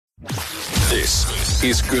This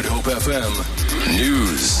is Good Hope FM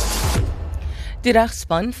News. Die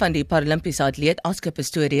regspan van die paralimpiese atleet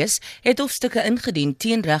Pistorius het hofstukke ingedien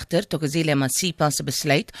teen regter Thokozile Masipa se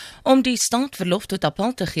besluit om die staat verlof tot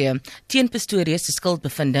appèl te gee teen Pistorius se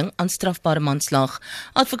skuldbevinding aan strafbare manslag.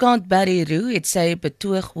 Advokaat Barry Roux het sy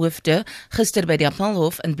betooghoofde gister by die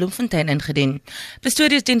appèlhof in Bloemfontein ingedien.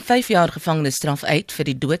 Pistorius dien 5 jaar gevangenisstraf uit vir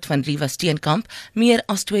die dood van Riva Steenkamp meer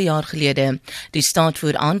as 2 jaar gelede. Die staat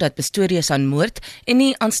voer aan dat Pistorius aan moord en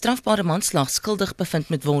nie aan strafbare manslag skuldig bevind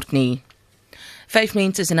moet word nie. 5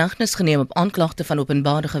 mense is in hegtenis geneem op aanklagte van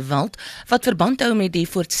openbare geweld wat verband hou met die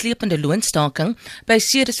voortsleepende loonstaking by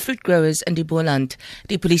Ceres Fruit Growers in die Boland.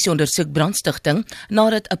 Die polisie ondersoek brandstigting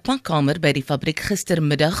nadat 'n pakkamer by die fabriek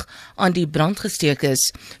gistermiddag aan die brand gesteek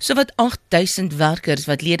is. Sowat 8000 werkers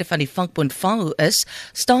wat lede van die vakbond FAO is,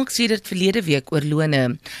 staak sedert verlede week oor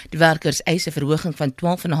lone. Die werkers eis 'n verhoging van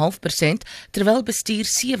 12,5% terwyl bestuur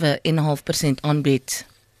 7,5% aanbied.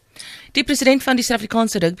 Die president van die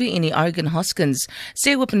Suid-Afrikaanse rugby en die Oregon Huskers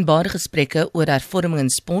sê openbare gesprekke oor hervorming in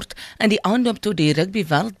sport in die aanloop tot die rugby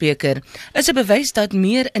wêreldbeker is 'n bewys dat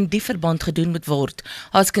meer in die verband gedoen moet word.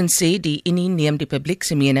 Huskers sê die unie neem die publiek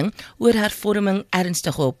se mening oor hervorming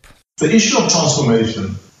ernstig op. The issue of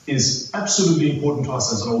transformation is absolutely important to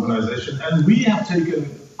us as an organisation, and we have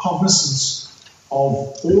taken cognizance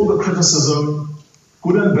of all the criticism,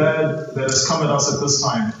 good and bad, that has come at us at this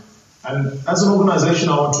time. And as an organisation,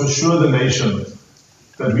 I want to assure the nation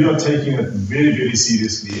that we are taking it very, very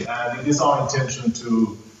seriously, and it is our intention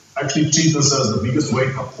to actually treat this as the biggest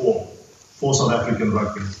wake-up call for South African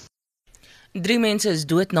rugby. 3 mense is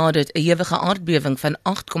dood nadat 'n ewige aardbewing van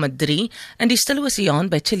 8,3 in die Stille Oseaan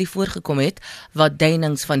by Chili voorgekom het, wat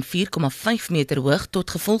duinings van 4,5 meter hoog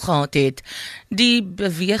tot gevolg gehad het. Die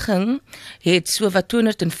beweging het sowat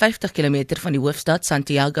 250 km van die hoofstad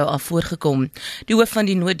Santiago af voorgekom. Die hoof van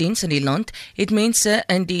die nooddiens in die land het mense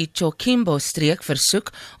in die Choquimbo-streek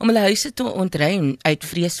versoek om hulle huise te ontruim uit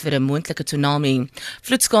vrees vir 'n moontlike tsunami.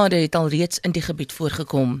 Vloedskade het alreeds in die gebied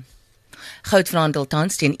voorgekom. Goud verhandel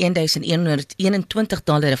tans teen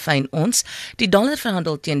 $1,121 'n fyn ons. Die dollar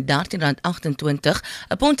verhandel teen R13.28.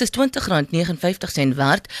 'n pond is R20.59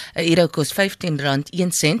 werd. 'n euro kos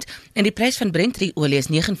R15.01 en die prys van Brent-olie is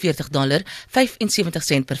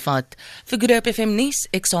 $49.75 per vat. Vir Good Hope FM nuus,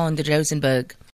 ek Rosenburg.